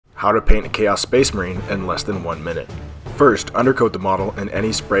How to paint a Chaos Space Marine in less than 1 minute. First, undercoat the model in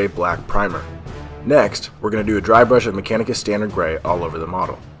any spray black primer. Next, we're going to do a dry brush of Mechanicus Standard Gray all over the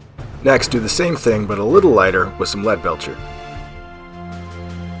model. Next, do the same thing but a little lighter with some lead belcher.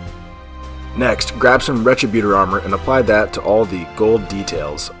 Next, grab some Retributor armor and apply that to all the gold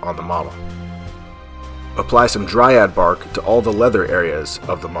details on the model. Apply some Dryad bark to all the leather areas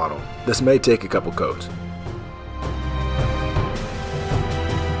of the model. This may take a couple coats.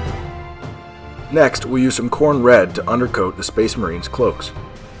 Next, we'll use some Corn Red to undercoat the Space Marine's cloaks.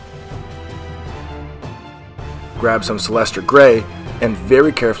 Grab some Celestra Gray and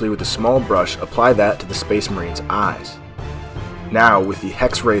very carefully with a small brush apply that to the Space Marine's eyes. Now, with the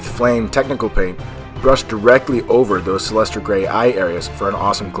Hex Wraith Flame technical paint, brush directly over those Celestra Gray eye areas for an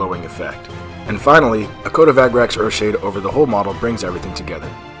awesome glowing effect. And finally, a coat of Agrax Earthshade over the whole model brings everything together.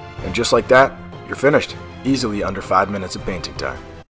 And just like that, you're finished, easily under 5 minutes of painting time.